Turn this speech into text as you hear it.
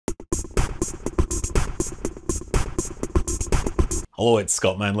Hello, it's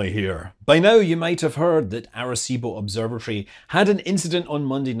Scott Manley here. By now you might have heard that Arecibo Observatory had an incident on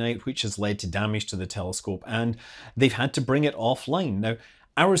Monday night which has led to damage to the telescope, and they've had to bring it offline. Now,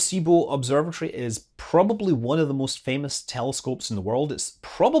 Arecibo Observatory is probably one of the most famous telescopes in the world. It's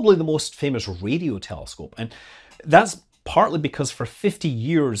probably the most famous radio telescope, and that's partly because for 50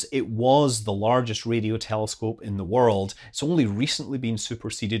 years it was the largest radio telescope in the world. It's only recently been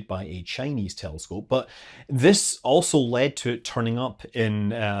superseded by a Chinese telescope, but this also led to it turning up in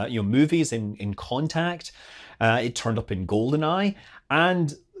movies, in Contact. It turned up in GoldenEye,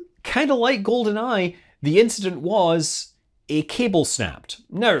 and kind of like GoldenEye, the incident was a cable snapped.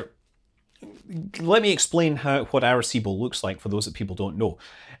 Now, let me explain what Arecibo looks like for those that people don't know.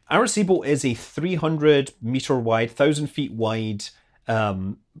 Arecibo is a 300 meter wide, 1,000 feet wide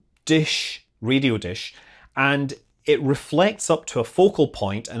radio dish, and it reflects up to a focal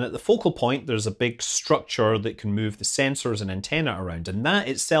point, and at the focal point there's a big structure that can move the sensors and antenna around, and that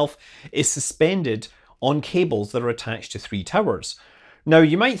itself is suspended on cables that are attached to 3 towers. Now,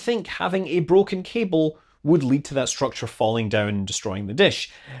 you might think having a broken cable would lead to that structure falling down and destroying the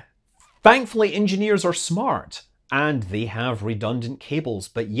dish. Thankfully, engineers are smart and they have redundant cables.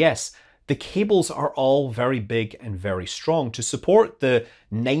 But yes, the cables are all very big and very strong. To support the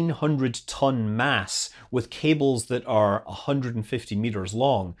 900-ton mass with cables that are 150 meters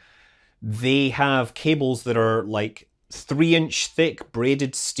long, they have cables that are like 3-inch thick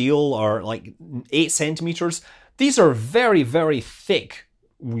braided steel, or like 8 centimeters. These are very, very thick,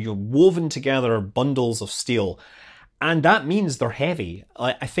 woven together bundles of steel. And that means they're heavy.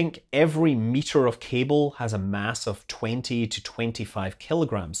 I think every meter of cable has a mass of 20 to 25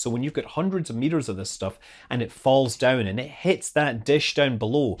 kilograms. So when you've got hundreds of meters of this stuff and it falls down and it hits that dish down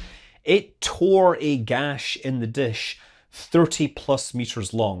below, it tore a gash in the dish 30 plus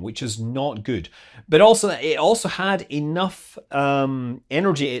meters long, which is not good. But also, it also had enough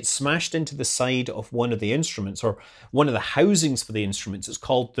energy. It smashed into the side of one of the instruments, or one of the housings for the instruments. It's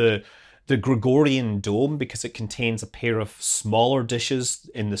called the Gregorian dome because it contains a pair of smaller dishes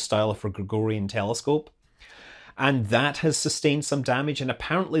in the style of a Gregorian telescope. And that has sustained some damage, and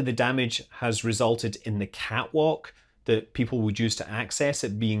apparently the damage has resulted in the catwalk that people would use to access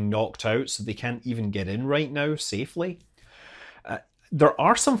it being knocked out, so they can't even get in right now safely. There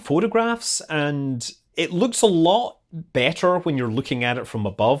are some photographs, and it looks a lot better when you're looking at it from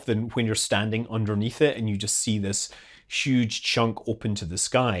above than when you're standing underneath it and you just see this huge chunk open to the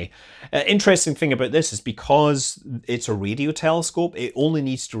sky. Interesting thing about this is because it's a radio telescope, it only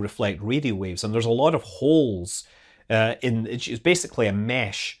needs to reflect radio waves, and there's a lot of holes it's basically a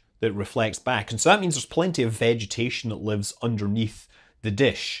mesh that reflects back, and so that means there's plenty of vegetation that lives underneath the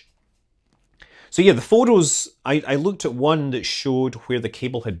dish. So yeah, the photos, I looked at one that showed where the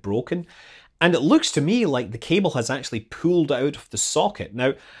cable had broken, and it looks to me like the cable has actually pulled out of the socket.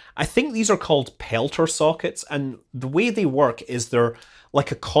 Now, I think these are called pelter sockets, and the way they work is they're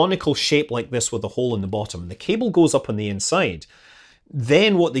like a conical shape like this with a hole in the bottom. The cable goes up on the inside.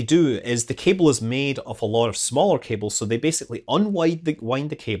 Then what they do is the cable is made of a lot of smaller cables, so they basically wind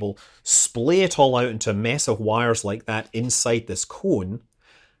the cable, splay it all out into a mess of wires like that inside this cone,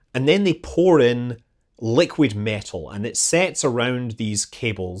 and then they pour in liquid metal, and it sets around these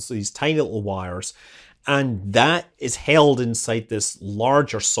cables, these tiny little wires, and that is held inside this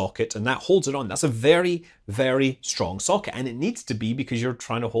larger socket, and that holds it on. That's a very, very strong socket, and it needs to be because you're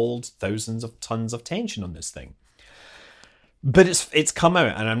trying to hold thousands of tons of tension on this thing. But it's come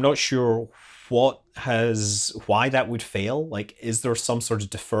out, and I'm not sure why that would fail. Like, is there some sort of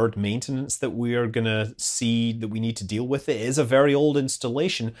deferred maintenance that we are gonna see that we need to deal with? It is a very old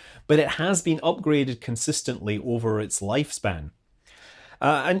installation, but it has been upgraded consistently over its lifespan.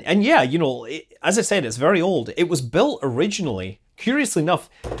 And yeah, you know, as I said, it's very old. It was built originally, curiously enough,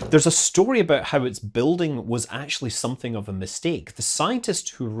 there's a story about how its building was actually something of a mistake. The scientist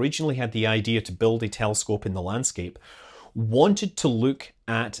who originally had the idea to build a telescope in the landscape wanted to look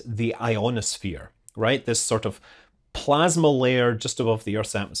at the ionosphere, right? This sort of plasma layer just above the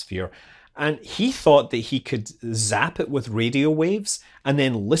Earth's atmosphere. And he thought that he could zap it with radio waves and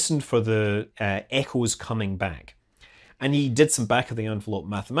then listen for the echoes coming back. And he did some back of the envelope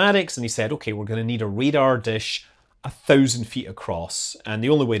mathematics, and he said, okay, we're going to need a radar dish 1,000 feet across. And the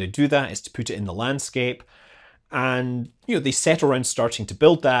only way to do that is to put it in the landscape. And, you know, they set around starting to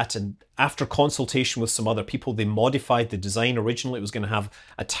build that, and after consultation with some other people, they modified the design. Originally, it was going to have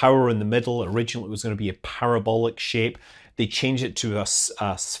a tower in the middle. Originally, it was going to be a parabolic shape. They changed it to a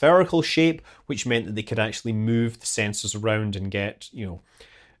spherical shape, which meant that they could actually move the sensors around and get, you know,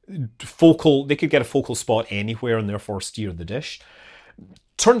 they could get a focal spot anywhere and therefore steer the dish.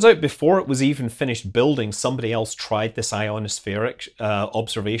 Turns out before it was even finished building, somebody else tried this ionospheric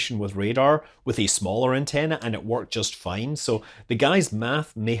observation with radar with a smaller antenna, and it worked just fine. So the guy's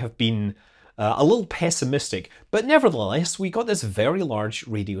math may have been a little pessimistic, but nevertheless, we got this very large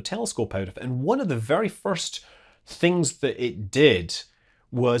radio telescope out of it. And one of the very first things that it did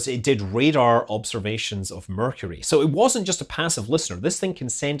was it did radar observations of Mercury. So it wasn't just a passive listener. This thing can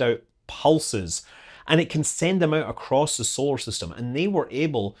send out pulses, and it can send them out across the solar system. And they were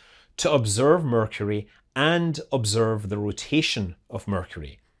able to observe Mercury and observe the rotation of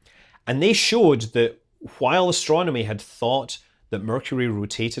Mercury. And they showed that while astronomy had thought that Mercury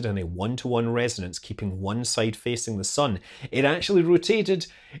rotated in a 1-to-1 resonance, keeping one side facing the sun, it actually rotated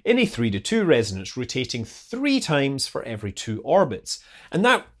in a 3-to-2 resonance, rotating 3 times for every 2 orbits. And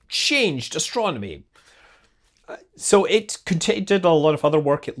that changed astronomy. So it did a lot of other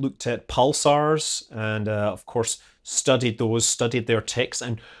work. It looked at pulsars and, of course, studied those, studied their ticks.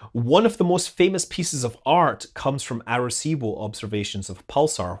 And one of the most famous pieces of art comes from Arecibo observations of a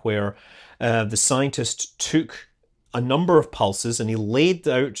pulsar, where the scientist took a number of pulses and he laid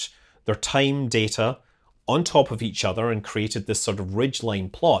out their time data on top of each other and created this sort of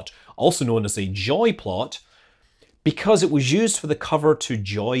ridgeline plot, also known as a joy plot, because it was used for the cover to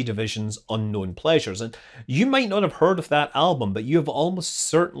Joy Division's Unknown Pleasures. And you might not have heard of that album, but you have almost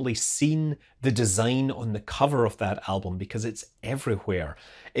certainly seen the design on the cover of that album because it's everywhere.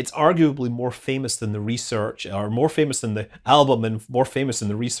 It's arguably more famous than the research, or more famous than the album and more famous than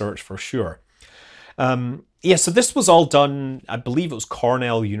the research for sure. Yeah, so this was all done, I believe it was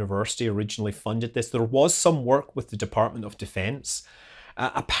Cornell University originally funded this. There was some work with the Department of Defense.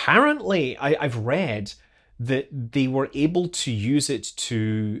 Apparently, I've read that they were able to use it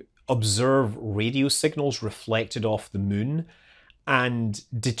to observe radio signals reflected off the moon and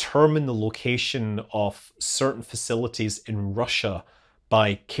determine the location of certain facilities in Russia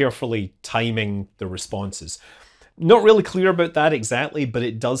by carefully timing the responses. Not really clear about that exactly, but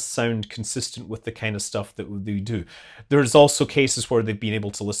it does sound consistent with the kind of stuff that they do. There's also cases where they've been able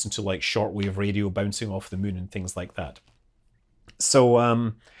to listen to like shortwave radio bouncing off the moon and things like that.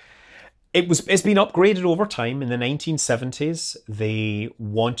 So it's been upgraded over time. In the 1970s, they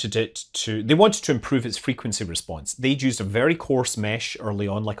wanted to improve its frequency response. They'd used a very coarse mesh early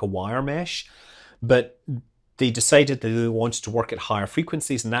on, like a wire mesh, but they decided that they wanted to work at higher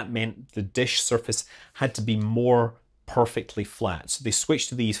frequencies, and that meant the dish surface had to be more perfectly flat. So they switched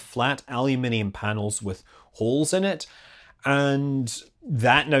to these flat aluminium panels with holes in it, and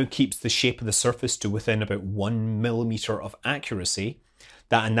that now keeps the shape of the surface to within about 1 millimeter of accuracy.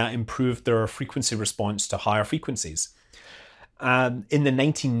 And that improved their frequency response to higher frequencies. In the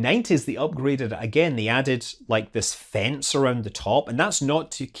 1990s, they upgraded it again. They added like this fence around the top, and that's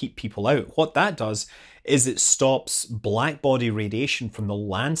not to keep people out. What that does is it stops black body radiation from the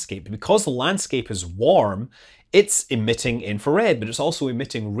landscape. Because the landscape is warm, it's emitting infrared, but it's also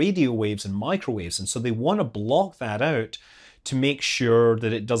emitting radio waves and microwaves. And so they want to block that out to make sure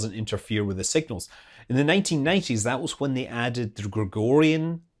that it doesn't interfere with the signals. In the 1990s, that was when they added the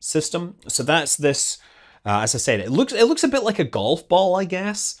Gregorian system. So that's this, as I said, it looks a bit like a golf ball, I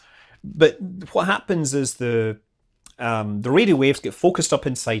guess. But what happens is the radio waves get focused up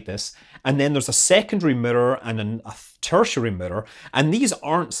inside this, and then there's a secondary mirror and a tertiary mirror, and these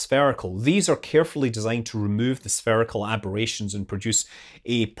aren't spherical. These are carefully designed to remove the spherical aberrations and produce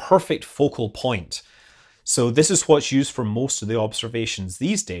a perfect focal point. So this is what's used for most of the observations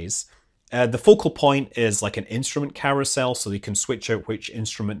these days. The focal point is like an instrument carousel, so they can switch out which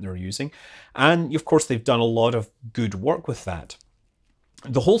instrument they're using. And of course, they've done a lot of good work with that.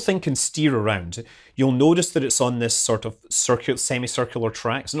 The whole thing can steer around. You'll notice that it's on this sort of semicircular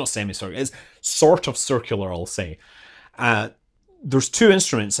track. It's not semicircular, it's sort of circular, I'll say. There's 2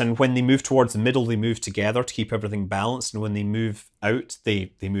 instruments, and when they move towards the middle, they move together to keep everything balanced. And when they move out,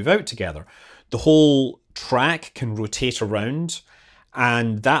 they move out together. The whole track can rotate around,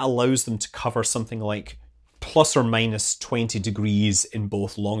 and that allows them to cover something like plus or minus 20 degrees in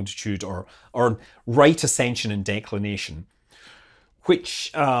both longitude or right ascension and declination,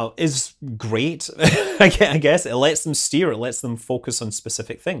 which is great. I guess it lets them steer, it lets them focus on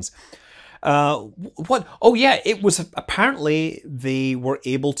specific things. Oh yeah, it was apparently they were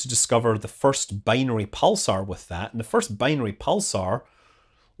able to discover the first binary pulsar with that, and the first binary pulsar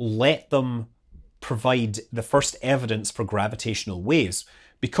let them provide the first evidence for gravitational waves.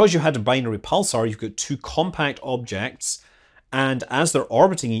 Because you had a binary pulsar, you've got 2 compact objects, and as they're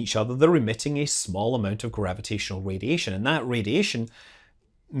orbiting each other, they're emitting a small amount of gravitational radiation, and that radiation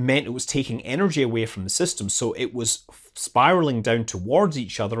meant it was taking energy away from the system, so it was spiraling down towards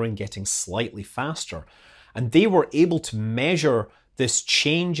each other and getting slightly faster. And they were able to measure this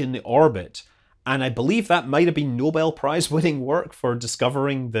change in the orbit. And I believe that might have been Nobel Prize winning work for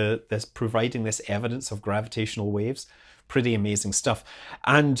discovering providing this evidence of gravitational waves. Pretty amazing stuff.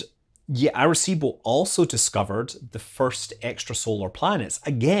 And yeah, Arecibo also discovered the first extrasolar planets,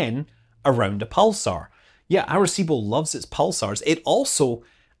 again, around a pulsar. Yeah, Arecibo loves its pulsars. It also,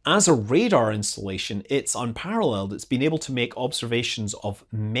 as a radar installation, it's unparalleled. It's been able to make observations of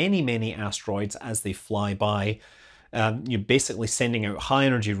many, many asteroids as they fly by. You're basically sending out high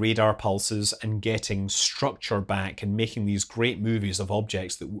energy radar pulses and getting structure back and making these great movies of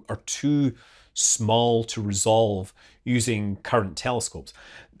objects that are too small to resolve using current telescopes.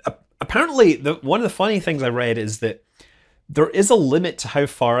 Apparently, one of the funny things I read is that there is a limit to how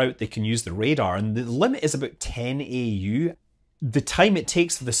far out they can use the radar, and the limit is about 10 AU. The time it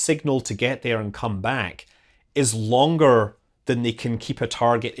takes for the signal to get there and come back is longer than they can keep a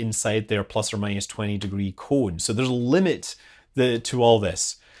target inside their plus or minus 20 degree cone. So there's a limit to all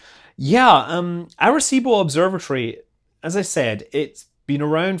this. Yeah, Arecibo Observatory, as I said, it's been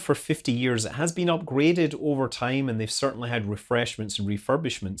around for 50 years. It has been upgraded over time, and they've certainly had refreshments and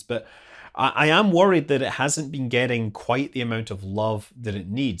refurbishments, but I am worried that it hasn't been getting quite the amount of love that it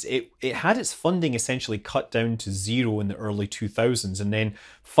needs. It had its funding essentially cut down to zero in the early 2000s, and then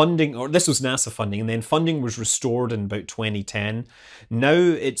funding, or this was NASA funding, and then funding was restored in about 2010. Now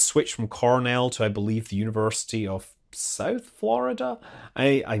it's switched from Cornell to, I believe, the University of South Florida.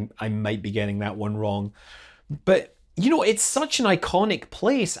 I might be getting that one wrong. But you know, it's such an iconic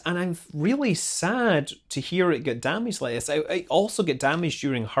place, and I'm really sad to hear it get damaged like this. It also got damaged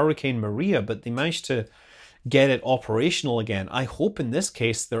during Hurricane Maria, but they managed to get it operational again. I hope in this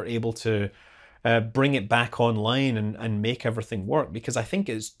case they're able to bring it back online and make everything work, because I think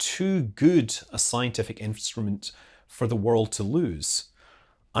it's too good a scientific instrument for the world to lose.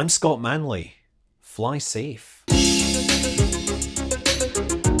 I'm Scott Manley. Fly safe.